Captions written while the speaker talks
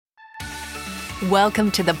Welcome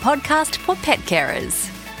to the podcast for pet carers.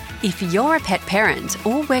 If you're a pet parent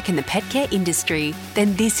or work in the pet care industry,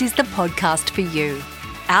 then this is the podcast for you.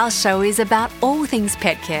 Our show is about all things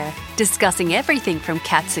pet care, discussing everything from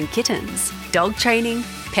cats and kittens, dog training,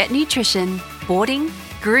 pet nutrition, boarding,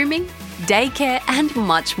 grooming, daycare, and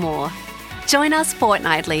much more. Join us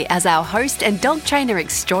fortnightly as our host and dog trainer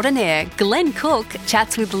extraordinaire, Glenn Cook,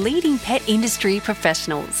 chats with leading pet industry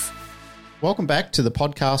professionals. Welcome back to the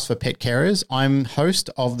podcast for pet carers. I'm host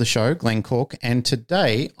of the show, Glenn Cook, and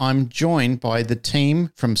today I'm joined by the team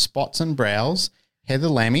from Spots and Brows, Heather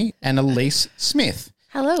Lammy and Elise Smith.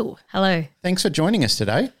 Hello. Hello. Thanks for joining us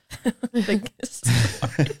today.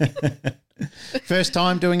 First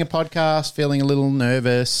time doing a podcast, feeling a little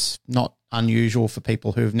nervous, not unusual for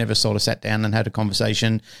people who've never sort of sat down and had a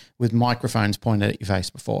conversation with microphones pointed at your face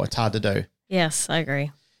before. It's hard to do. Yes, I agree.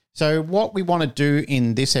 So what we want to do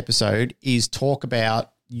in this episode is talk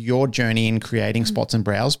about your journey in creating Spots and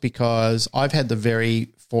Brows, because I've had the very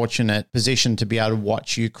fortunate position to be able to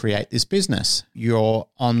watch you create this business. You're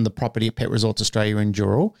on the property at Pet Resorts Australia in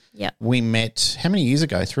Dural. Yeah. We met how many years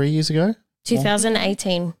ago? 3 years ago?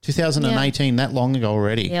 2018. 2018, that long ago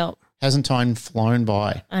already. Yep. Hasn't time flown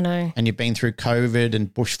by? I know. And you've been through COVID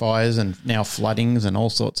and bushfires and now floodings and all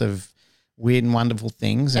sorts of weird and wonderful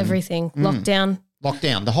things. And Everything.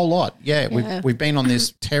 Lockdown, the whole lot. Yeah. We've been on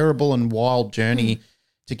this terrible and wild journey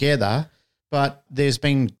together, but there's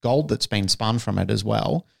been gold that's been spun from it as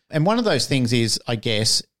well. And one of those things is, I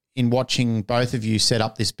guess, in watching both of you set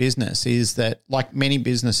up this business, is that like many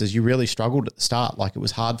businesses, you really struggled at the start. Like it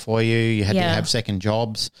was hard for you. You had to have second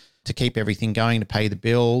jobs to keep everything going, to pay the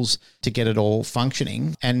bills, to get it all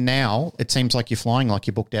functioning. And now it seems like you're flying, like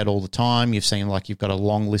you're booked out all the time. You've seen like you've got a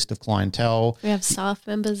long list of clientele. We have staff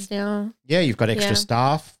members now. Yeah, you've got extra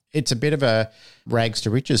staff. It's a bit of a rags to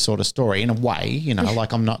riches sort of story in a way, you know,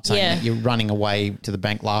 like I'm not saying that you're running away to the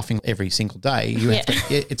bank laughing every single day. You have to,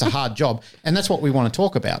 it's a hard job, and that's what we want to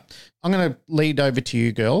talk about. I'm going to lead over to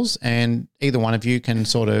you girls, and either one of you can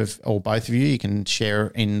sort of, or both of you can share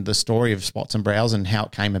in the story of Spots and Brows and how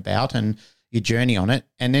it came about and your journey on it.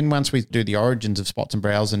 And then once we do the origins of Spots and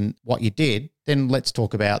Brows and what you did, then let's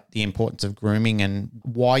talk about the importance of grooming and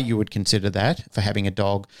why you would consider that for having a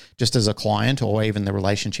dog just as a client, or even the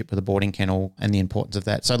relationship with a boarding kennel and the importance of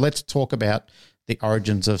that. So let's talk about the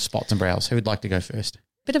origins of Spots and Brows. Who would like to go first?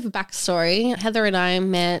 Bit of a backstory. Heather and I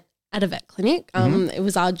met at a vet clinic. It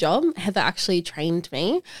was our job. Heather actually trained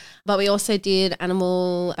me, but we also did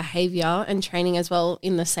animal behaviour and training as well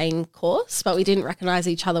in the same course, but we didn't recognise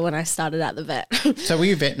each other when I started at the vet. So were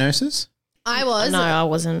you vet nurses? I was. No, I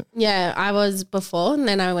wasn't. Yeah, I was before, and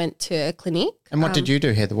then I went to a clinic. And what did you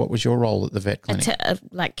do, Heather? What was your role at the vet clinic?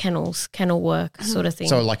 Like kennel work sort of thing.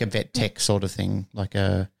 So like a vet tech sort of thing, like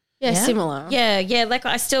a... Yeah, similar. Yeah. Like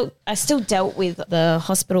I still dealt with the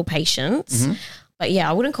hospital patients. But yeah,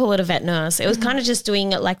 I wouldn't call it a vet nurse. It was kind of just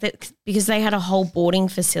doing it like that because they had a whole boarding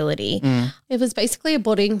facility. It was basically a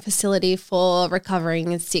boarding facility for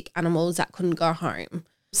recovering and sick animals that couldn't go home.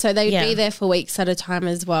 So they'd be there for weeks at a time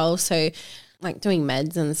as well. So like doing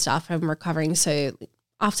meds and stuff and recovering. So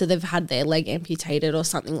after they've had their leg amputated or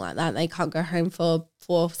something like that, they can't go home for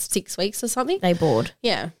 6 weeks or something. They board.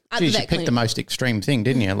 Yeah. Geez, you picked the most extreme thing,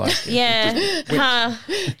 didn't you? Like, it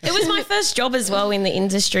was my first job as well in the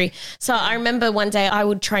industry. So I remember one day I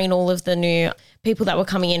would train all of the new people that were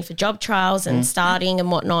coming in for job trials and starting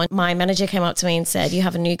and whatnot. My manager came up to me and said, "You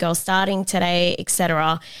have a new girl starting today,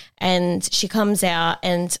 etc." And she comes out,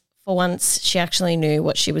 and for once she actually knew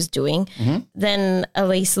what she was doing. Then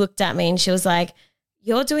Elise looked at me and she was like,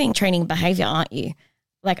 "You're doing training behaviour, aren't you?"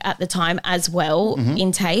 Like at the time as well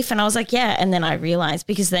in TAFE. And I was like, yeah. And then I realised,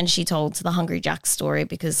 because then she told the Hungry Jacks story,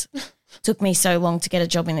 because it took me so long to get a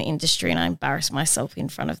job in the industry, and I embarrassed myself in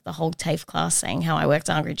front of the whole TAFE class saying how I worked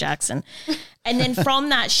at Hungry Jacks. And then from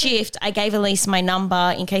that shift, I gave Elise my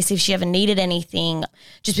number in case if she ever needed anything,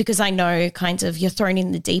 just because I know kind of you're thrown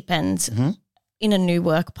in the deep end in a new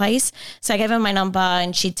workplace. So I gave her my number,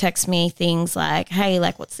 and she'd text me things like, hey,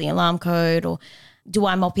 like what's the alarm code, or do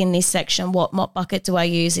I mop in this section? What mop bucket do I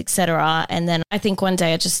use, etc. And then I think one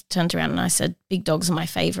day I just turned around and I said, big dogs are my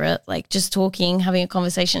favourite, like just talking, having a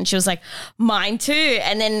conversation. She was like, mine too.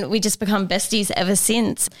 And then we just become besties ever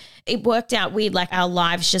since. It worked out weird, like our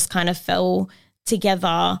lives just kind of fell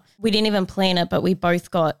together. We didn't even plan it, but we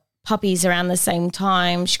both got puppies around the same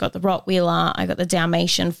time. She got the Rottweiler, I got the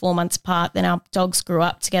Dalmatian 4 months apart. Then our dogs grew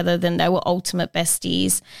up together. Then they were ultimate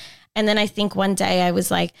besties. And then I think one day I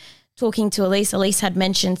was like, talking to Elise had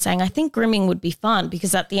mentioned saying, I think grooming would be fun,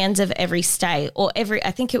 because at the end of every stay, or I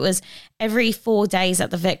think it was every 4 days at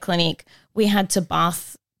the vet clinic, we had to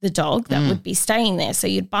bath the dog that would be staying there. So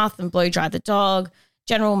you'd bath and blow dry the dog,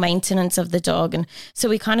 general maintenance of the dog. And so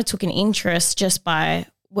we kind of took an interest just by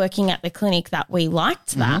working at the clinic that we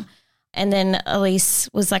liked that. And then Elise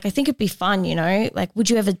was like, I think it'd be fun, you know, like, would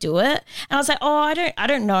you ever do it? And I was like, oh, I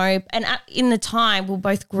don't know. And in the time, we're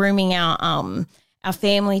both grooming our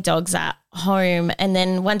family dogs at home. And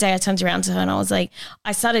then one day I turned around to her and I was like,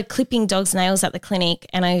 I started clipping dogs' nails at the clinic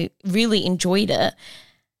and I really enjoyed it.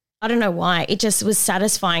 I don't know why. It just was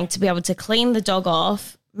satisfying to be able to clean the dog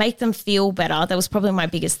off, make them feel better. That was probably my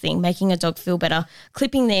biggest thing, making a dog feel better,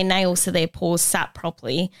 clipping their nails so their paws sat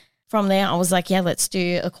properly. From there, I was like, yeah, let's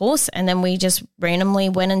do a course. And then we just randomly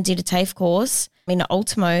went and did a TAFE course,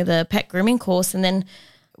 Ultimo, the pet grooming course. And then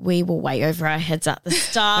we were way over our heads at the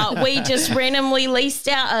start. We just randomly leased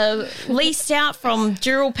out from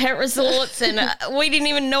Dural Pet Resorts and we didn't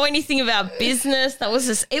even know anything about business.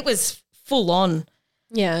 It was full on.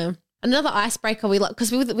 Yeah. Another icebreaker we like,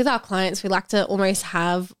 because with our clients, we like to almost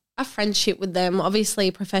have a friendship with them,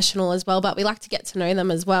 obviously professional as well, but we like to get to know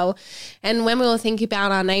them as well. And when we were thinking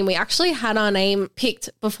about our name, we actually had our name picked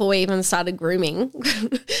before we even started grooming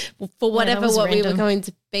for what we were going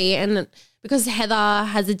to be. And because Heather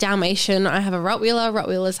has a Dalmatian, I have a Rottweiler.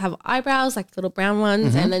 Rottweilers have eyebrows, like little brown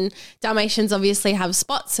ones. And then Dalmatians obviously have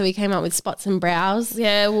spots. So we came up with Spots and Brows.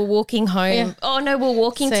 Yeah, we're walking home. Yeah. Oh, no, we're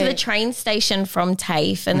walking to the train station from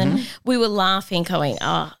TAFE. And then we were laughing, going,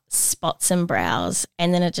 Spots and Brows.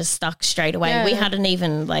 And then it just stuck straight away. Yeah. We hadn't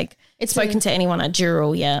even spoken to anyone at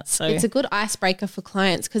Dural yet. So it's a good icebreaker for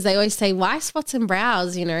clients because they always say, why Spots and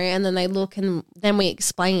Brows, you know, and then they look and then we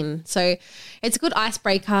explain. So it's a good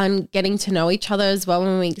icebreaker and getting to know each other as well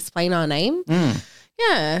when we explain our name.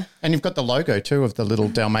 Yeah. And you've got the logo too of the little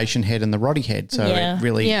Dalmatian head and the Roddy head. So it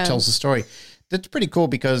really tells the story. That's pretty cool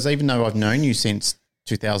because even though I've known you since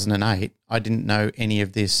 2008, I didn't know any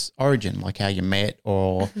of this origin, like how you met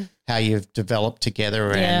or how you've developed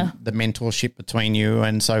together and the mentorship between you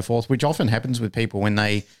and so forth, which often happens with people when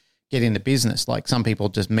they get into business. Like some people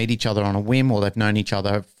just meet each other on a whim or they've known each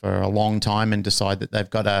other for a long time and decide that they've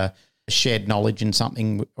got a shared knowledge in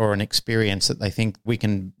something or an experience that they think we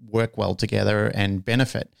can work well together and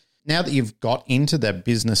benefit. Now that you've got into the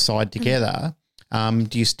business side together,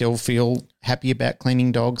 do you still feel happy about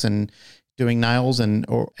cleaning dogs and doing nails,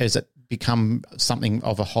 or has it become something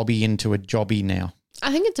of a hobby into a jobby now?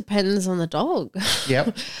 I think it depends on the dog.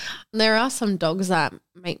 Yep. There are some dogs that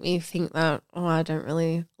make me think that, I don't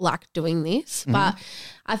really like doing this. But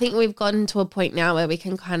I think we've gotten to a point now where we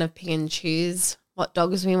can kind of pick and choose what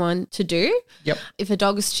dogs we want to do. Yep. If a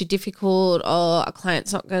dog is too difficult or a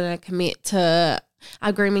client's not going to commit to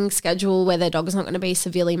a grooming schedule where their dog is not going to be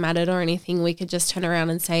severely matted or anything, we could just turn around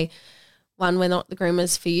and say, one, we're not the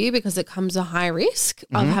groomers for you because it comes a high risk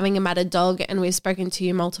of having a matted dog and we've spoken to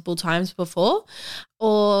you multiple times before.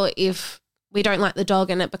 Or if we don't like the dog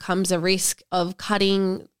and it becomes a risk of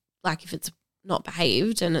cutting, like if it's not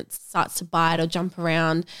behaved and it starts to bite or jump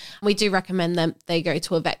around, we do recommend that they go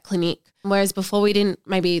to a vet clinic. Whereas before we didn't,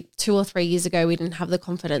 maybe 2 or 3 years ago, we didn't have the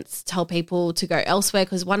confidence to tell people to go elsewhere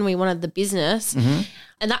because one, we wanted the business.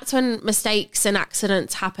 And that's when mistakes and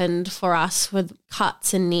accidents happened for us with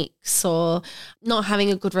cuts and nicks or not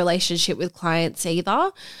having a good relationship with clients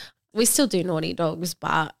either. We still do naughty dogs,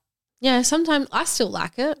 but yeah, sometimes I still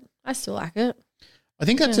like it. I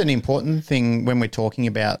think that's an important thing when we're talking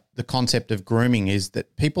about the concept of grooming is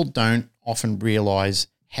that people don't often realise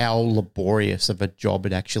how laborious of a job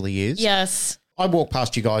it actually is. Yes. I walk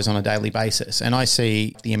past you guys on a daily basis and I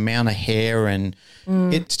see the amount of hair and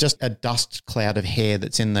it's just a dust cloud of hair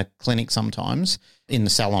that's in the clinic sometimes, in the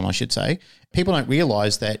salon I should say. People don't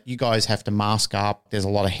realise that you guys have to mask up. There's a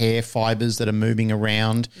lot of hair fibres that are moving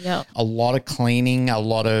around, a lot of cleaning, a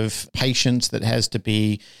lot of patience that has to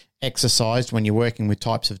be exercised when you're working with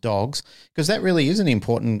types of dogs, because that really is an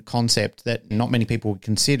important concept that not many people would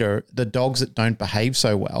consider. The dogs that don't behave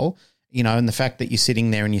so well, you know, and the fact that you're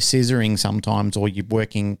sitting there and you're scissoring sometimes or you're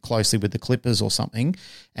working closely with the clippers or something,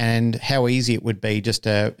 and how easy it would be just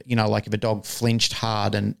to, you know, like if a dog flinched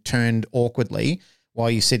hard and turned awkwardly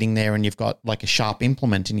while you're sitting there and you've got like a sharp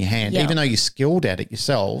implement in your hand, even though you're skilled at it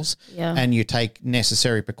yourselves and you take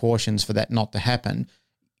necessary precautions for that not to happen,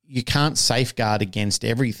 you can't safeguard against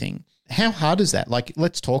everything. How hard is that? Like,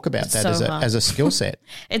 let's talk about that as a skill set.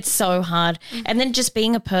 It's so hard. And then just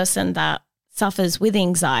being a person that suffers with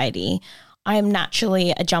anxiety, I am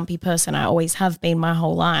naturally a jumpy person. I always have been my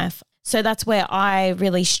whole life. So that's where I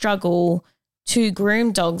really struggle to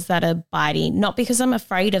groom dogs that are bitey, not because I'm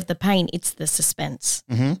afraid of the pain, it's the suspense.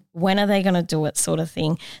 Mm-hmm. When are they going to do it sort of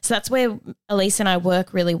thing? So that's where Elise and I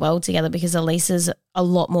work really well together, because Elise is a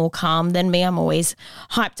lot more calm than me. I'm always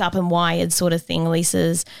hyped up and wired sort of thing.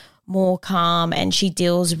 Elisa's more calm and she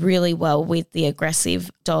deals really well with the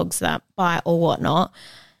aggressive dogs that bite or whatnot.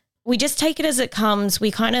 We just take it as it comes.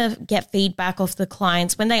 We kind of get feedback off the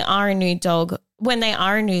clients when they are a new dog, when they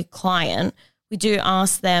are a new client. We do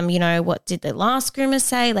ask them, you know, what did the last groomer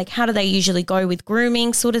say? Like, how do they usually go with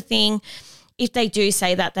grooming sort of thing? If they do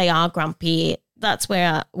say that they are grumpy, that's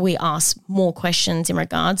where we ask more questions in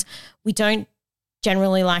regards. We don't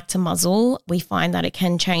generally like to muzzle. We find that it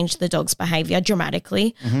can change the dog's behavior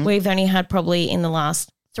dramatically. Mm-hmm. We've only had probably in the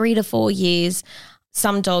last 3 to 4 years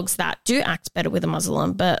some dogs that do act better with a muzzle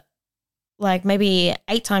on, but like maybe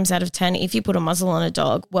 8 times out of 10, if you put a muzzle on a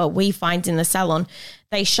dog, well, we find in the salon,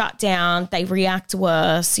 they shut down, they react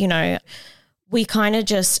worse, you know. We kind of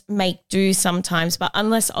just make do sometimes, but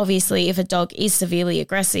unless obviously if a dog is severely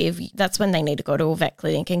aggressive, that's when they need to go to a vet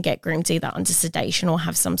clinic and get groomed either under sedation or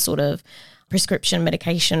have some sort of prescription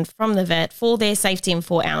medication from the vet for their safety in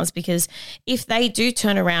 4 hours, because if they do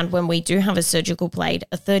turn around when we do have a surgical blade,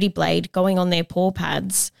 a 30 blade going on their paw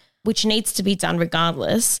pads, which needs to be done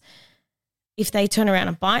regardless, if they turn around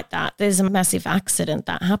and bite that, there's a massive accident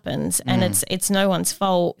that happens and it's no one's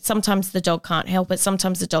fault. Sometimes the dog can't help it.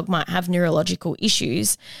 Sometimes the dog might have neurological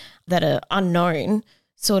issues that are unknown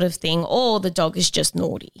sort of thing, or the dog is just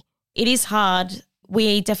naughty. It is hard.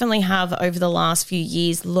 We definitely have over the last few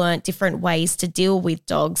years learnt different ways to deal with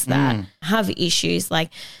dogs that have issues.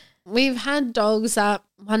 Like, we've had dogs that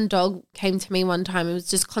one dog came to me one time and was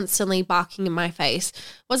just constantly barking in my face.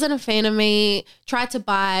 Wasn't a fan of me, tried to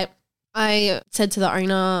bite. I said to the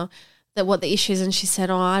owner that what the issue is, and she said,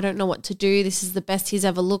 oh, I don't know what to do. This is the best he's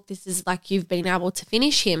ever looked. This is like you've been able to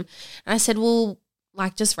finish him. And I said, well,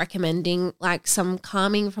 like just recommending like some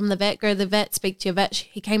calming from the vet. Go to the vet, speak to your vet.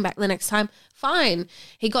 He came back the next time. Fine.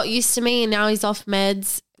 He got used to me and now he's off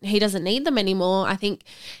meds. He doesn't need them anymore. I think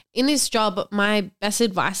in this job, my best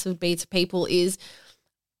advice would be to people is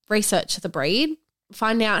research the breed.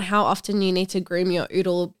 Find out how often you need to groom your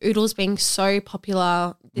oodle. Oodles being so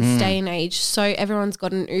popular this day and age, so everyone's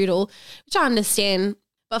got an oodle, which I understand,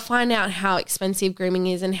 but find out how expensive grooming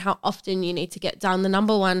is and how often you need to get done. The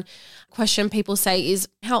number one question people say is,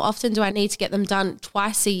 how often do I need to get them done?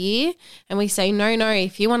 Twice a year? And we say, no,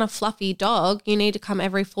 if you want a fluffy dog, you need to come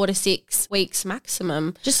every 4 to 6 weeks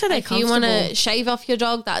maximum. Just so they're comfortable. If you want to shave off your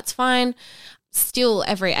dog, that's fine. Still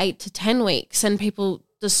every 8 to 10 weeks. And people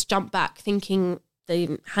just jump back thinking they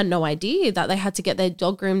had no idea that they had to get their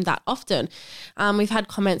dog groomed that often. We've had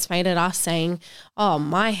comments made at us saying, oh,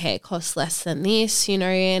 my hair costs less than this, you know,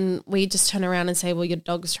 and we just turn around and say, well, your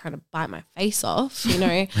dog's trying to bite my face off, you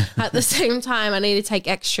know. At the same time, I need to take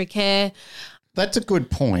extra care. That's a good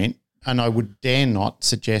point, and I would dare not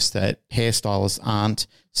suggest that hairstylists aren't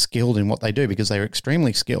skilled in what they do, because they're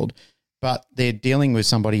extremely skilled. But they're dealing with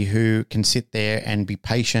somebody who can sit there and be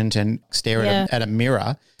patient and stare at a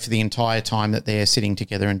mirror for the entire time that they're sitting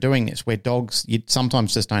together and doing this, where dogs, you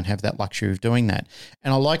sometimes just don't have that luxury of doing that.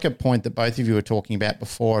 And I like a point that both of you were talking about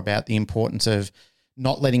before about the importance of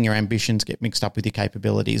not letting your ambitions get mixed up with your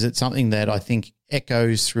capabilities. It's something that I think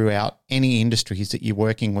echoes throughout any industries that you're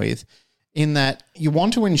working with, in that you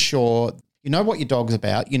want to ensure you know what your dog's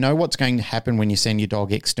about, you know what's going to happen when you send your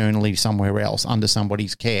dog externally somewhere else under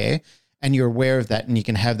somebody's care, and you're aware of that and you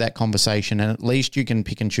can have that conversation, and at least you can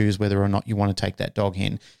pick and choose whether or not you want to take that dog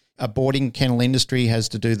in. A boarding kennel industry has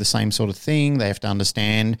to do the same sort of thing. They have to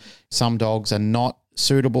understand some dogs are not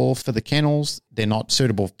suitable for the kennels. They're not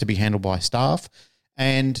suitable to be handled by staff.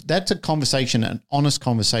 And that's a conversation, an honest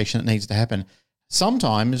conversation that needs to happen.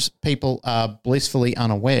 Sometimes people are blissfully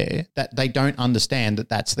unaware that they don't understand that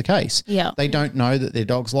that's the case. Yeah. They don't know that their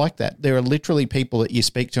dog's like that. There are literally people that you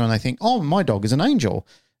speak to and they think, oh, my dog is an angel.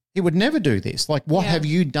 He would never do this. Like, what have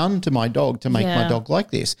you done to my dog to make my dog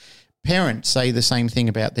like this? Parents say the same thing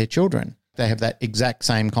about their children. They have that exact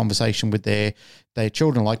same conversation with their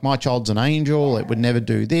children. Like, my child's an angel. It would never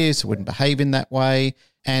do this. It wouldn't behave in that way.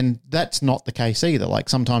 And that's not the case either. Like,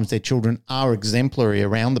 sometimes their children are exemplary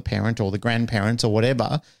around the parent or the grandparents or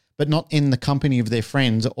whatever, but not in the company of their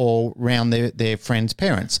friends or around their friends'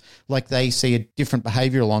 parents. Like, they see a different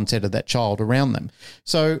behavioural onset of that child around them.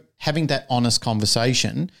 So having that honest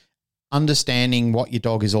conversation, understanding what your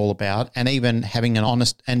dog is all about, and even having an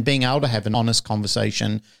honest and being able to have an honest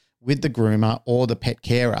conversation with the groomer or the pet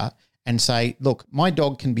carer and say, look, my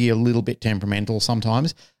dog can be a little bit temperamental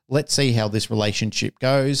sometimes. Let's see how this relationship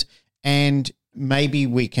goes, and maybe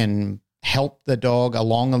we can help the dog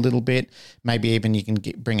along a little bit. Maybe even you can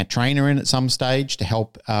bring a trainer in at some stage to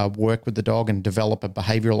help work with the dog and develop a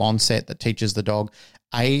behavioural onset that teaches the dog,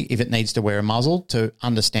 if it needs to wear a muzzle, to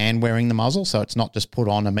understand wearing the muzzle, so it's not just put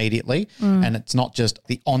on immediately. And it's not just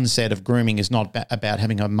the onset of grooming is not about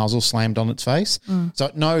having a muzzle slammed on its face. So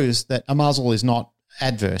it knows that a muzzle is not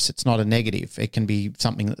adverse. It's not a negative. It can be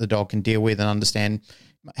something that the dog can deal with and understand.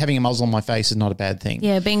 Having a muzzle on my face is not a bad thing.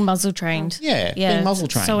 Yeah, being muzzle trained. Yeah, being muzzle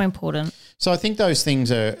trained. So important. So I think those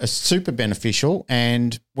things are super beneficial,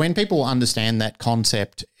 and when people understand that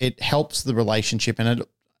concept, it helps the relationship, and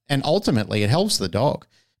ultimately it helps the dog,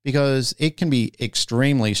 because it can be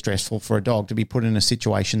extremely stressful for a dog to be put in a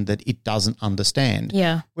situation that it doesn't understand.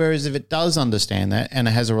 Yeah. Whereas if it does understand that and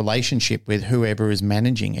it has a relationship with whoever is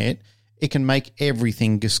managing it, it can make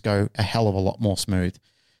everything just go a hell of a lot more smooth.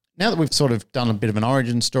 Now that we've sort of done a bit of an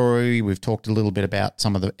origin story, we've talked a little bit about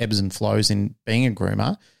some of the ebbs and flows in being a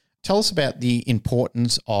groomer, tell us about the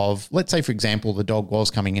importance of, let's say, for example, the dog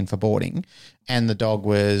was coming in for boarding and the dog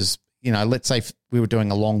was, let's say we were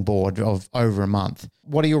doing a long board of over a month.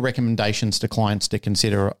 What are your recommendations to clients to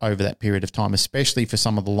consider over that period of time, especially for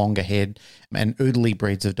some of the longer head and oodly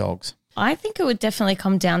breeds of dogs? I think it would definitely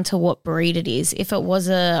come down to what breed it is. If it was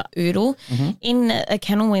a oodle, in a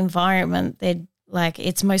kennel environment,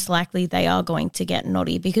 it's most likely they are going to get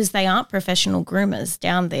naughty because they aren't professional groomers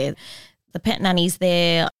down there. The pet nannies,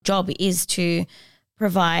 their job is to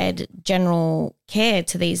provide general care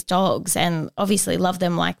to these dogs and obviously love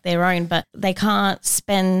them like their own, but they can't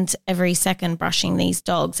spend every second brushing these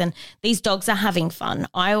dogs. And these dogs are having fun.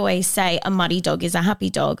 I always say a muddy dog is a happy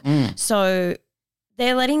dog. So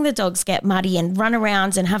they're letting the dogs get muddy and run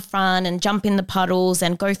around and have fun and jump in the puddles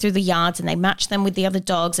and go through the yards, and they match them with the other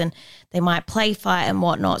dogs and they might play fight and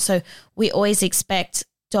whatnot. So we always expect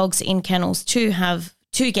dogs in kennels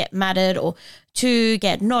to get matted or to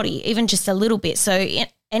get naughty, even just a little bit. So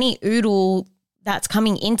any oodle that's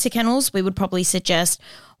coming into kennels, we would probably suggest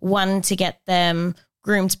one to get them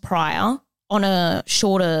groomed prior on a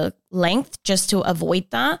shorter length just to avoid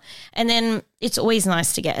that. And then it's always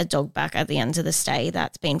nice to get a dog back at the end of the stay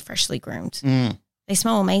that's been freshly groomed. They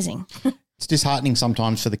smell amazing. It's disheartening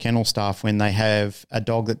sometimes for the kennel staff when they have a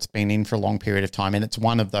dog that's been in for a long period of time and it's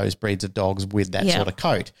one of those breeds of dogs with that sort of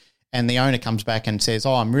coat. And the owner comes back and says,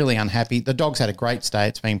 I'm really unhappy. The dog's had a great stay.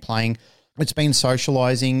 It's been playing. It's been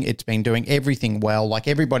socialising. It's been doing everything well. Like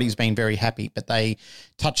everybody's been very happy, but they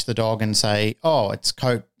touch the dog and say, its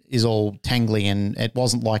coat is all tangly and it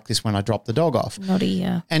wasn't like this when I dropped the dog off. Naughty,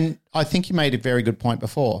 yeah. And I think you made a very good point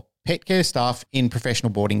before. Pet care staff in professional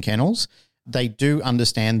boarding kennels, they do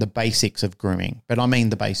understand the basics of grooming, but I mean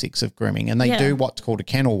the basics of grooming, and they do what's called a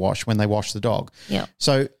kennel wash when they wash the dog. Yeah.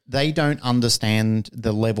 So they don't understand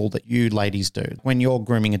the level that you ladies do. When you're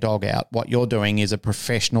grooming a dog out, what you're doing is a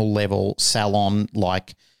professional level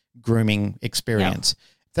salon-like grooming experience. Yeah.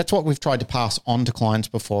 That's what we've tried to pass on to clients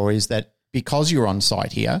before, is that because you're on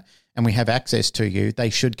site here and we have access to you, they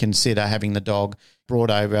should consider having the dog brought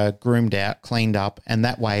over, groomed out, cleaned up, and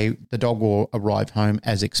that way the dog will arrive home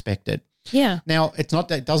as expected. Yeah. Now, it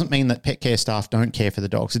doesn't mean that pet care staff don't care for the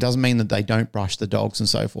dogs. It doesn't mean that they don't brush the dogs and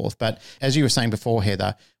so forth. But as you were saying before,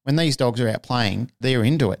 Heather, when these dogs are out playing, they're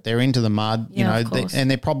into it. They're into the mud, and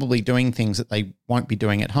they're probably doing things that they won't be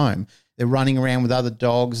doing at home. They're running around with other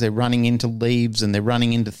dogs. They're running into leaves and they're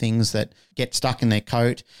running into things that get stuck in their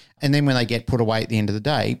coat. And then when they get put away at the end of the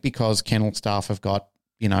day, because kennel staff have got,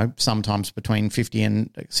 sometimes between 50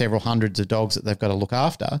 and several hundreds of dogs that they've got to look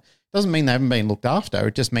after, doesn't mean they haven't been looked after.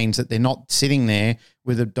 It just means that they're not sitting there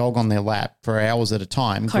with a dog on their lap for hours at a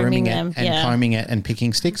time, grooming it and combing it and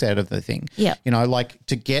picking sticks out of the thing. Yeah.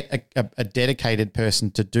 To get a dedicated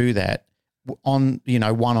person to do that on,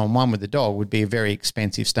 one-on-one with the dog would be a very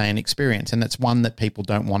expensive stay and experience, and it's one that people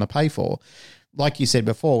don't want to pay for. Like you said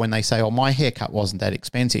before, when they say, my haircut wasn't that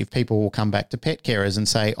expensive, people will come back to pet carers and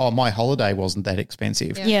say, my holiday wasn't that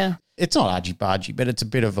expensive. Yeah. It's not argy-bargy, but it's a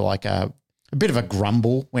bit of a bit of a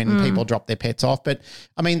grumble when people drop their pets off. But,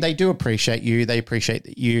 they do appreciate you. They appreciate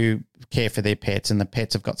that you care for their pets and the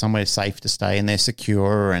pets have got somewhere safe to stay and they're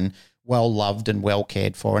secure and well-loved and well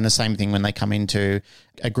cared for. And the same thing when they come into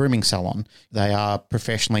a grooming salon. They are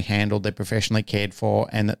professionally handled, they're professionally cared for,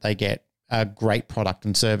 and that they get a great product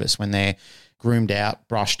and service when they're groomed out,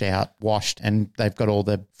 brushed out, washed, and they've got all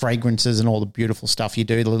the fragrances and all the beautiful stuff you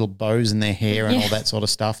do, the little bows in their hair and all that sort of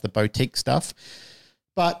stuff, the boutique stuff.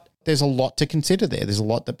 But there's a lot to consider there. There's a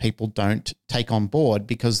lot that people don't take on board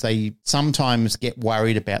because they sometimes get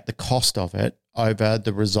worried about the cost of it over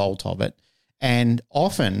the result of it. And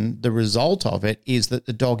often the result of it is that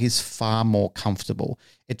the dog is far more comfortable.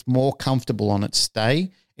 It's more comfortable on its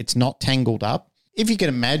stay. It's not tangled up. If you could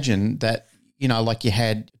imagine that, you know, like you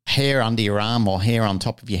had hair under your arm or hair on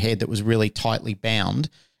top of your head that was really tightly bound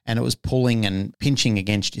and it was pulling and pinching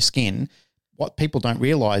against your skin, what people don't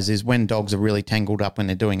realise is when dogs are really tangled up when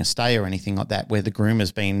they're doing a stay or anything like that where the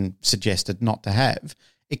groomer's been suggested not to have,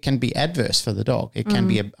 it can be adverse for the dog. It can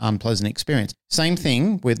be an unpleasant experience. Same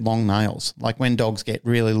thing with long nails. Like when dogs get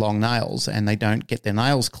really long nails and they don't get their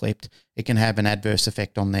nails clipped, it can have an adverse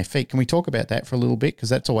effect on their feet. Can we talk about that for a little bit? Because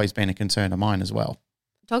that's always been a concern of mine as well.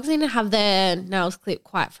 Dogs need to have their nails clipped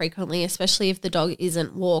quite frequently, especially if the dog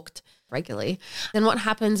isn't walked regularly. Then what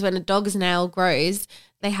happens when a dog's nail grows,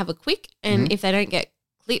 they have a quick, and if they don't get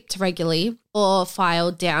clipped regularly or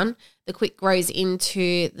filed down, the quick grows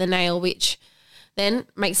into the nail, which then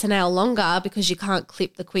makes the nail longer because you can't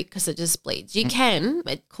clip the quick because it just bleeds. You can,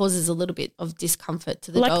 it causes a little bit of discomfort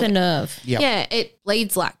to the dog. Like the nerve. Yep. Yeah, it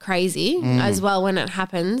bleeds like crazy as well when it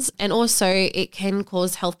happens. And also it can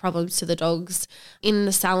cause health problems to the dogs. In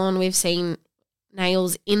the salon, we've seen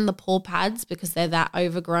nails in the paw pads because they're that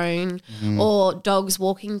overgrown, or dogs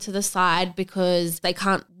walking to the side because they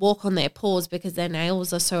can't walk on their paws because their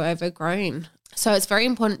nails are so overgrown. So it's very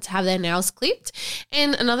important to have their nails clipped.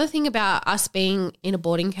 And another thing about us being in a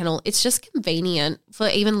boarding kennel, it's just convenient for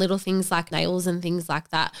even little things like nails and things like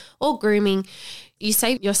that, or grooming. You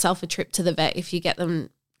save yourself a trip to the vet if you get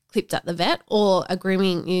them clipped at the vet, or a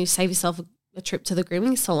grooming, you save yourself a trip to the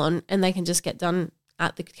grooming salon and they can just get done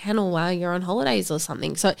at the kennel while you're on holidays or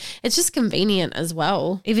something. So it's just convenient as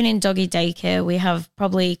well. Even in doggy daycare, we have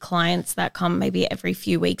probably clients that come maybe every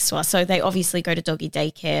few weeks to us. So they obviously go to doggy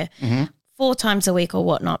daycare 4 times a week or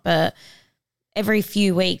whatnot, but every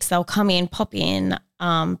few weeks they'll come in, pop in,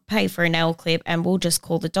 pay for a nail clip, and we'll just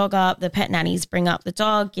call the dog up. The pet nannies bring up the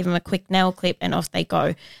dog, give them a quick nail clip, and off they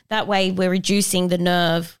go. That way we're reducing the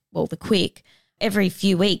nerve, well, the quick, every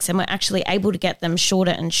few weeks, and we're actually able to get them shorter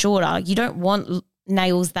and shorter. You don't want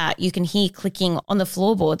nails that you can hear clicking on the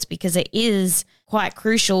floorboards because it is quite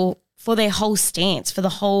crucial for their whole stance, for the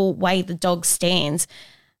whole way the dog stands.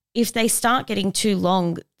 If they start getting too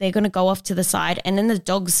long, they're going to go off to the side, and then the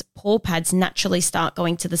dog's paw pads naturally start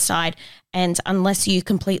going to the side. And unless you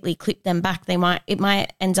completely clip them back, it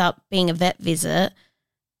might end up being a vet visit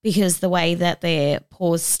because the way that their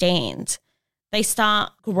paws stand. They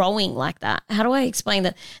start growing like that. How do I explain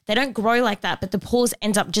that? They don't grow like that, but the paws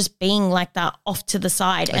end up just being like that off to the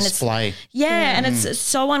side. And it's splay. Yeah, and it's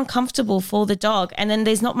so uncomfortable for the dog. And then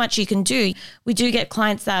there's not much you can do. We do get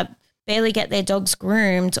clients that barely get their dogs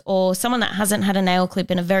groomed, or someone that hasn't had a nail clip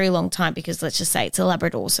in a very long time, because let's just say it's a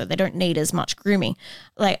Labrador, so they don't need as much grooming,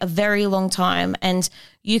 like a very long time. And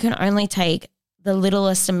you can only take the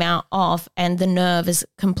littlest amount off and the nerve is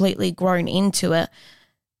completely grown into it.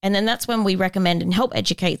 And then that's when we recommend and help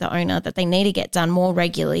educate the owner that they need to get done more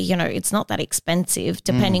regularly. You know, it's not that expensive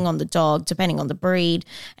depending on the dog, depending on the breed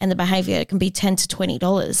and the behavior. It can be $10 to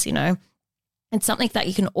 $20, you know. It's something that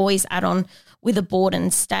you can always add on with a board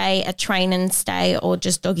and stay, a train and stay, or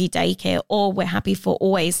just doggy daycare, or we're happy for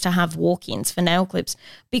always to have walk-ins for nail clips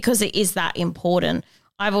because it is that important.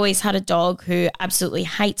 I've always had a dog who absolutely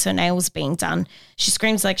hates her nails being done. She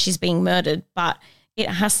screams like she's being murdered, but it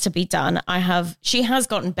has to be done. She has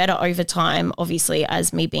gotten better over time, obviously,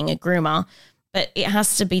 as me being a groomer, but it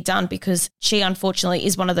has to be done because she unfortunately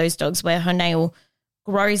is one of those dogs where her nail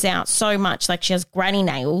grows out so much, like she has granny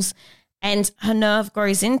nails, and her nerve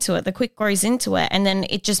grows into it, the quick grows into it, and then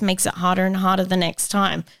it just makes it harder and harder the next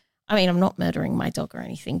time. I mean, I'm not murdering my dog or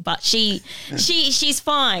anything, but she's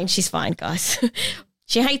fine. She's fine, guys.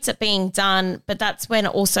 She hates it being done, but that's when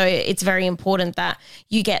also it's very important that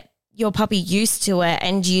you get your puppy used to it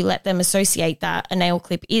and you let them associate that a nail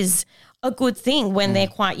clip is a good thing when they're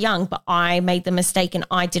quite young. But I made the mistake and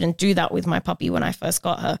I didn't do that with my puppy when I first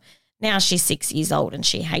got her. Now she's 6 years old and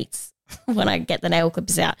she hates when I get the nail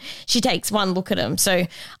clips out. She takes one look at them. So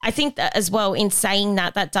I think that as well, in saying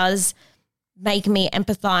that, that does make me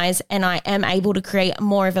empathize, and I am able to create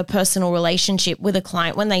more of a personal relationship with a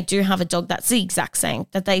client when they do have a dog that's the exact same,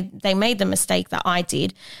 that they made the mistake that I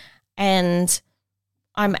did, and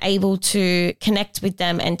I'm able to connect with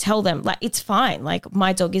them and tell them, like, it's fine. Like,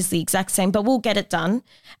 my dog is the exact same, but we'll get it done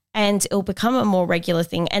and it'll become a more regular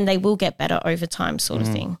thing and they will get better over time, sort of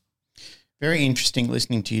thing. Very interesting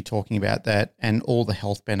listening to you talking about that and all the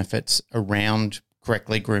health benefits around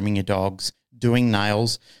correctly grooming your dogs, doing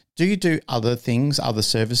nails. Do you do other things, other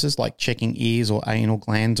services like checking ears or anal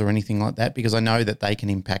glands or anything like that? Because I know that they can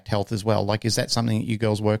impact health as well. Like, is that something that you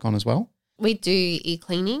girls work on as well? We do ear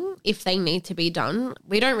cleaning if they need to be done.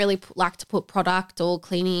 We don't really like to put product or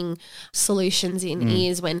cleaning solutions in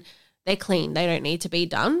ears when they're clean. They don't need to be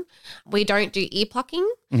done. We don't do ear plucking.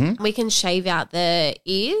 We can shave out the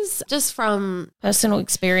ears just from personal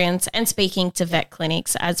experience and speaking to vet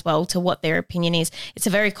clinics as well to what their opinion is. It's a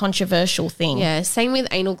very controversial thing. Yeah, same with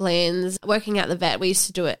anal glands. Working at the vet, we used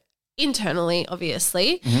to do it internally,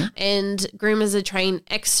 obviously, and groomers are trained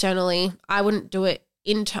externally. I wouldn't do it.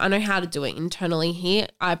 I know how to do it internally here.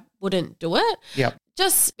 I wouldn't do it. Yep.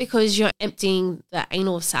 Just because you're emptying the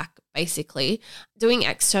anal sac, basically. Doing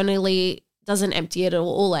externally doesn't empty it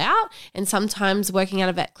all out. And sometimes working at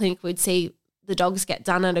a vet clinic, we'd see the dogs get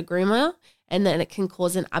done at a groomer and then it can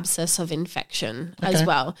cause an abscess of infection as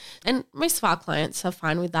well. And most of our clients are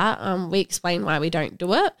fine with that. We explain why we don't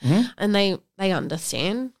do it and they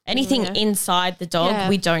understand. Anything inside the dog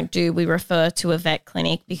we don't do. We refer to a vet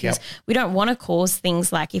clinic because we don't want to cause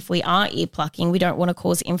things like if we are ear plucking, we don't want to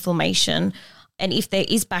cause inflammation. And if there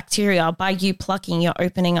is bacteria, by you plucking, you're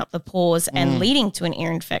opening up the pores and leading to an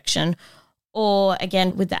ear infection. Or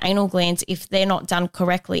again, with the anal glands, if they're not done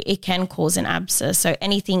correctly, it can cause an abscess. So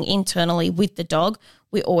anything internally with the dog,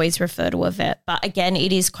 we always refer to a vet. But again,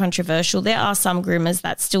 it is controversial. There are some groomers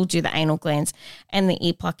that still do the anal glands and the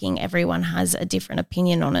ear plucking. Everyone has a different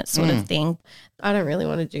opinion on it sort of thing. I don't really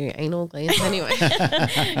want to do anal glands anyway.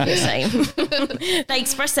 Yeah, same. They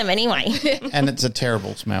express them anyway. And it's a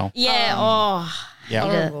terrible smell. Yeah.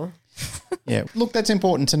 Horrible. Yeah. Look, that's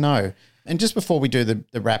important to know. And just before we do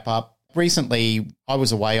the wrap up, recently I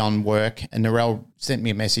was away on work and Narelle sent me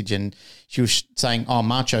a message and she was saying,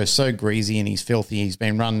 Macho's so greasy and he's filthy. He's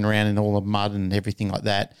been running around in all the mud and everything like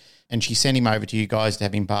that. And she sent him over to you guys to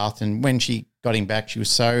have him bathed. And when she got him back, she was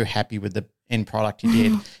so happy with the end product you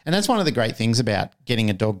did. And that's one of the great things about getting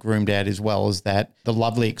a dog groomed out as well, is that the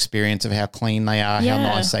lovely experience of how clean they are, how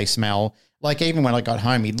nice they smell. Like even when I got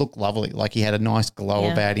home, he looked lovely. Like he had a nice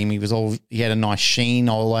glow about him. He had a nice sheen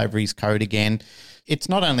all over his coat again. It's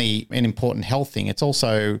not only an important health thing, it's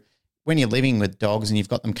also when you're living with dogs and you've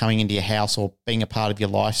got them coming into your house or being a part of your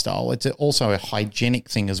lifestyle, it's also a hygienic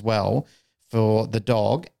thing as well for the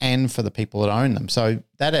dog and for the people that own them. So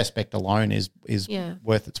that aspect alone is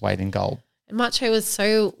worth its weight in gold. Macho was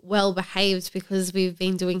so well behaved because we've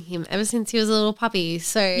been doing him ever since he was a little puppy.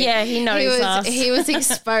 So he knows us. He was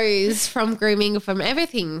exposed from grooming, from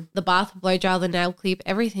everything, the bath, blow dry, the nail clip,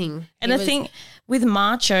 everything. And the thing with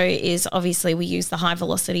Macho is obviously we use the high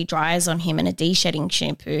velocity dryers on him and a de-shedding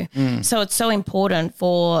shampoo. So it's so important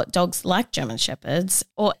for dogs like German Shepherds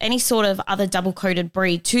or any sort of other double-coated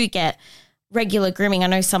breed to get regular grooming. I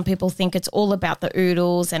know some people think it's all about the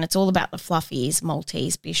oodles and it's all about the fluffies,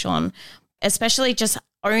 Maltese, Bichon, especially just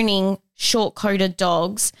owning short-coated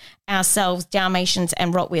dogs ourselves, Dalmatians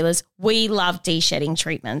and Rottweilers. We love de-shedding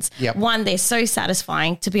treatments. One, they're so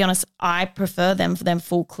satisfying. To be honest, I prefer them for them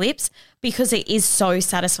full clips because it is so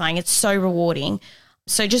satisfying. It's so rewarding.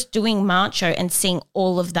 So just doing Macho and seeing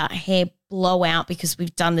all of that hair blow out because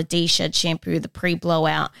we've done the de-shed shampoo, the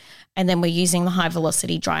pre-blowout, and then we're using the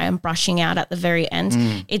high-velocity dryer and brushing out at the very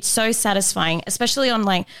end. It's so satisfying, especially on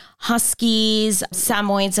like Huskies,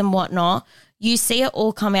 Samoyeds and whatnot. You see it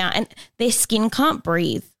all come out and their skin can't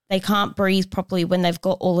breathe. They can't breathe properly when they've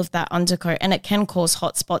got all of that undercoat, and it can cause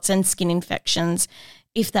hot spots and skin infections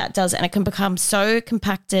if that does, and it can become so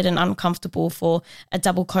compacted and uncomfortable for a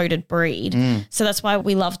double-coated breed. So that's why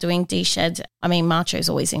we love doing de-shed. I mean, Macho's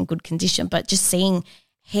always in good condition, but just seeing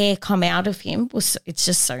hair come out of him, it's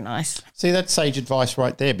just so nice. See, that's sage advice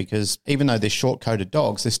right there, because even though they're short-coated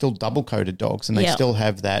dogs, they're still double-coated dogs and they still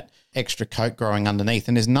have that extra coat growing underneath.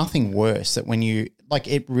 And there's nothing worse that when you – like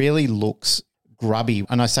it really looks grubby.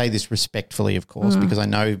 And I say this respectfully, of course, because I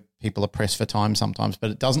know people are pressed for time sometimes,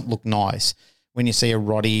 but it doesn't look nice when you see a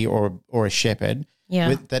Rottie or a Shepherd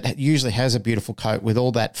that usually has a beautiful coat with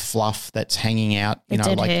all that fluff that's hanging out, the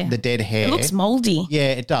dead hair. It looks moldy.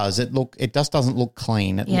 Yeah, it does. It just doesn't look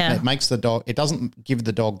clean. It makes the dog – it doesn't give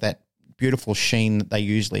the dog that beautiful sheen that they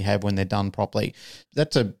usually have when they're done properly.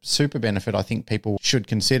 That's a super benefit I think people should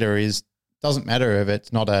consider. Is doesn't matter if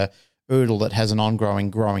it's not a oodle that has an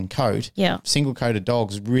growing coat. Single coated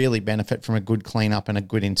dogs really benefit from a good cleanup and a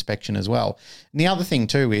good inspection as well. And the other thing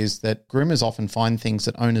too is that groomers often find things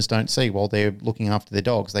that owners don't see while they're looking after their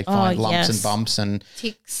dogs. They find lumps and bumps and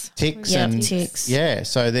ticks. Yeah,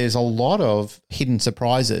 so there's a lot of hidden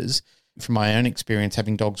surprises from my own experience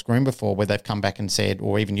having dogs groomed before, where they've come back and said,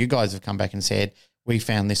 or even you guys have come back and said, we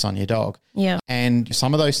found this on your dog. And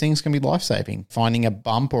some of those things can be life-saving. Finding a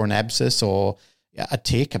bump or an abscess or a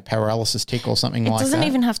tick, a paralysis tick or something like that. It doesn't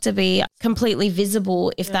even have to be completely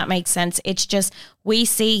visible, if that makes sense. It's just we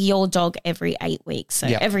see your dog every 8 weeks. So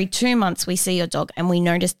every 2 months we see your dog and we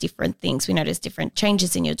notice different things. We notice different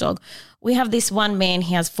changes in your dog. We have this one man,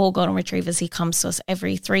 he has 4 golden retrievers. He comes to us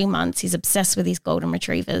every 3 months. He's obsessed with his golden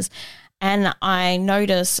retrievers. And I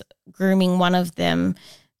notice grooming one of them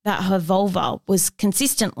that her vulva was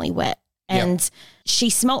consistently wet. And she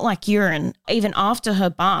smelt like urine even after her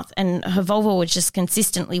bath, and her vulva was just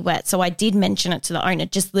consistently wet. So I did mention it to the owner,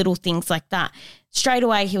 just little things like that. Straight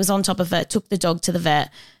away, he was on top of it, took the dog to the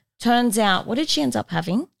vet. Turns out, what did she end up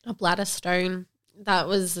having? A bladder stone that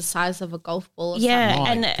was the size of a golf ball or something.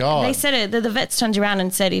 something. God. They said it, the vets turned around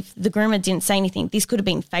and said if the groomer didn't say anything, this could have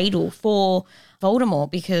been fatal for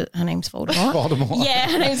Voldemort, because her name's Voldemort. Voldemort.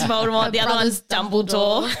 Yeah, her name's Voldemort. The other one's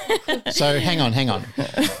Dumbledore. So hang on.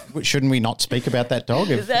 Shouldn't we not speak about that dog?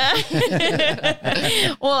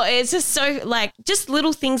 Well, it's just so just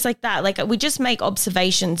little things like that. Like we just make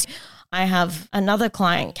observations. I have another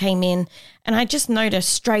client came in and I just noticed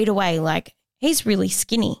straight away, he's really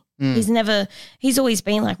skinny. He's always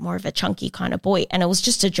been more of a chunky kind of boy. And it was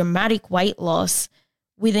just a dramatic weight loss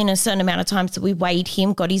within a certain amount of time. So we weighed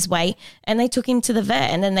him, got his weight, and they took him to the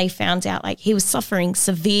vet. And then they found out he was suffering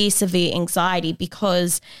severe anxiety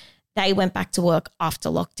because they went back to work after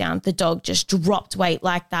lockdown. The dog just dropped weight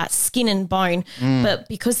like that, skin and bone. But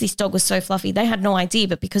because this dog was so fluffy, they had no idea.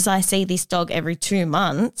 But because I see this dog every 2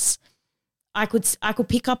 months, I could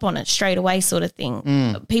pick up on it straight away, sort of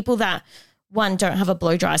thing. People that, one, don't have a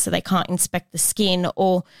blow dryer so they can't inspect the skin,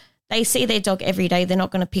 or they see their dog every day, they're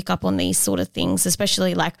not going to pick up on these sort of things,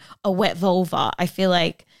 especially a wet vulva. I feel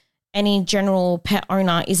like any general pet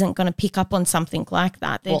owner isn't going to pick up on something like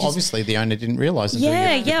that. Obviously the owner didn't realise it.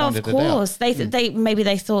 Of course. Maybe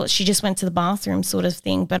they thought she just went to the bathroom, sort of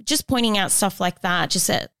thing. But just pointing out stuff like that,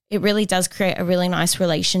 it really does create a really nice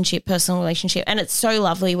relationship, personal relationship. And it's so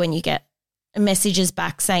lovely when you get messages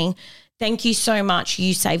back saying, thank you so much.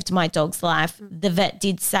 You saved my dog's life. The vet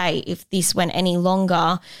did say if this went any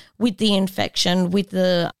longer with the infection, with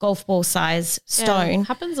the golf ball size stone. It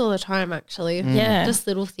happens all the time, actually. Yeah. Just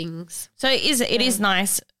little things. So it is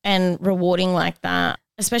nice and rewarding like that,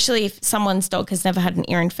 especially if someone's dog has never had an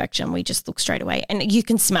ear infection. We just look straight away and you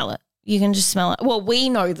can smell it. You can just smell it. Well, we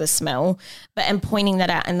know the smell, and pointing that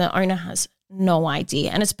out, and the owner has no idea.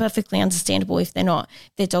 And it's perfectly understandable if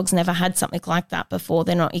their dog's never had something like that before.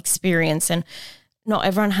 They're not experienced, and not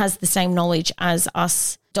everyone has the same knowledge as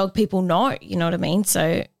us dog people know, you know what I mean?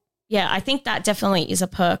 So yeah, I think that definitely is a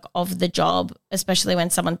perk of the job, especially when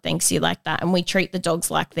someone thanks you like that, and we treat the dogs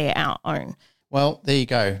like they're our own. Well, there you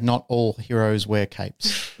go. Not all heroes wear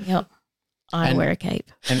capes. Yep. I wear a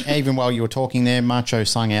cape. And even while you were talking there, Macho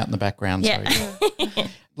sung out in the background. Yeah. So.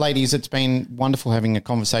 Ladies, it's been wonderful having a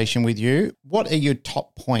conversation with you. What are your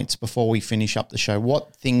top points before we finish up the show?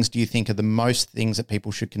 What things do you think are the most things that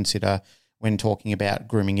people should consider when talking about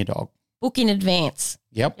grooming your dog? Book in advance.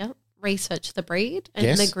 Yep. Research the breed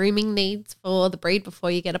and the grooming needs for the breed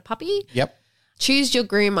before you get a puppy. Yep. Choose your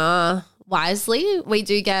groomer wisely. We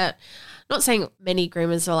do get, not saying many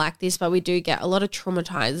groomers are like this, but we do get a lot of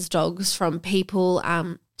traumatized dogs from people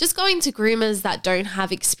just going to groomers that don't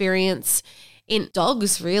have experience in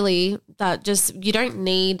dogs, really, that just, you don't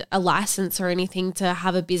need a license or anything to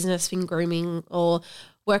have a business in grooming or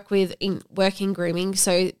work in grooming.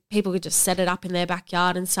 So people could just set it up in their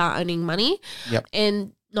backyard and start earning money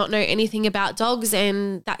and not know anything about dogs,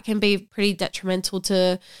 and that can be pretty detrimental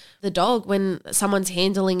to the dog when someone's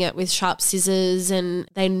handling it with sharp scissors and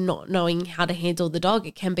they're not knowing how to handle the dog.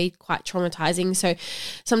 It can be quite traumatizing. So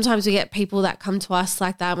sometimes we get people that come to us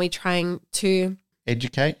like that, and we're trying to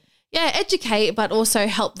educate, but also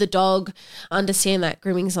help the dog understand that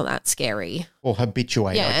grooming's not that scary. Or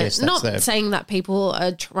habituate, I guess. That's saying that people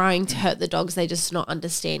are trying to hurt the dogs, they're just not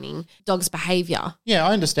understanding dogs' behaviour. Yeah,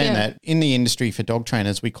 I understand that. In the industry for dog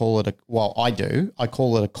trainers, we call it I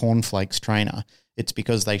call it a cornflakes trainer. It's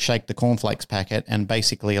because they shake the cornflakes packet and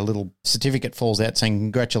basically a little certificate falls out saying,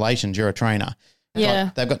 congratulations, you're a trainer.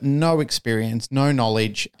 Yeah. They've got no experience, no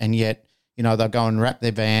knowledge, and yet they'll go and wrap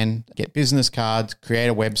their van, get business cards, create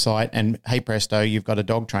a website, and hey presto, you've got a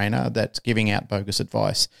dog trainer that's giving out bogus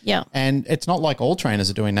advice. Yeah. And it's not like all trainers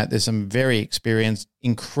are doing that. There's some very experienced,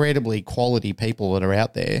 incredibly quality people that are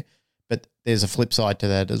out there, but there's a flip side to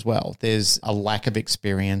that as well. There's a lack of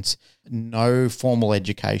experience, no formal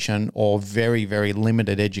education, or very, very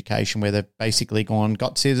limited education where they've basically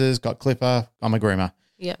got scissors, got clipper, I'm a groomer.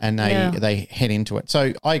 Yeah. And they head into it.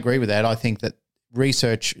 So I agree with that. I think that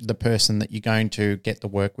research the person that you're going to get the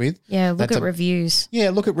work with. Yeah, look at reviews. Yeah,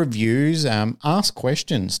 look at reviews. Ask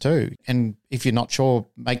questions too. And if you're not sure,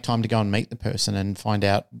 make time to go and meet the person and find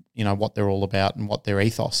out, what they're all about and what their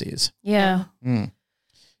ethos is. Yeah.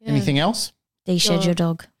 Anything else? De-shed your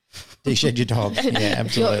dog. De-shed your dog. Yeah,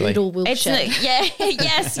 absolutely. Your oodle will shed.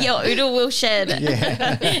 Yes, your oodle will shed.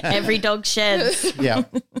 Yeah. Every dog sheds. Yeah.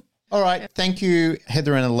 All right. Thank you,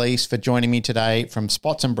 Heather and Elise, for joining me today from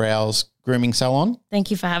Spots and Brows Grooming Salon.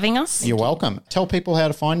 Thank you for having us. You're welcome. Tell people how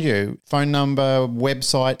to find you. Phone number,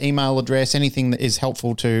 website, email address, anything that is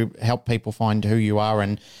helpful to help people find who you are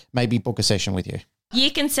and maybe book a session with you. You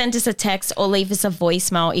can send us a text or leave us a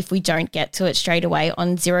voicemail if we don't get to it straight away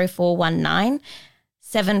on 0419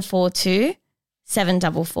 742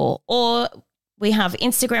 744. Or we have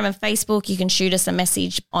Instagram and Facebook. You can shoot us a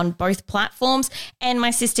message on both platforms. And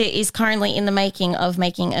my sister is currently in the making of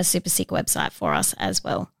making a super sick website for us as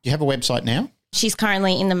well. Do you have a website now? She's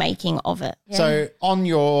currently in the making of it. Yeah. So on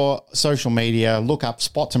your social media, look up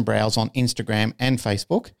Spots and Brows on Instagram and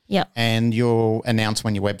Facebook. Yep. And you'll announce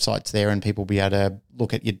when your website's there and people will be able to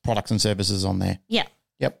look at your products and services on there. Yeah.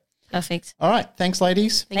 Yep. Perfect. All right. Thanks,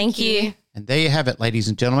 ladies. Thank you. And there you have it, ladies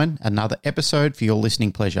and gentlemen, another episode for your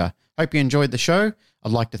listening pleasure. Hope you enjoyed the show.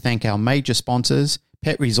 I'd like to thank our major sponsors,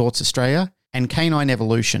 Pet Resorts Australia and Canine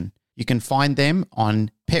Evolution. You can find them on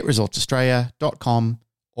petresortsaustralia.com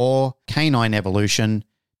or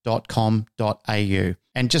canineevolution.com.au.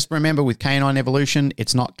 And just remember, with Canine Evolution,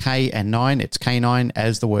 it's not K and 9, it's canine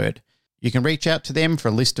as the word. You can reach out to them for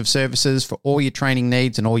a list of services for all your training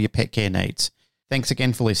needs and all your pet care needs. Thanks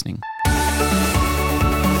again for listening.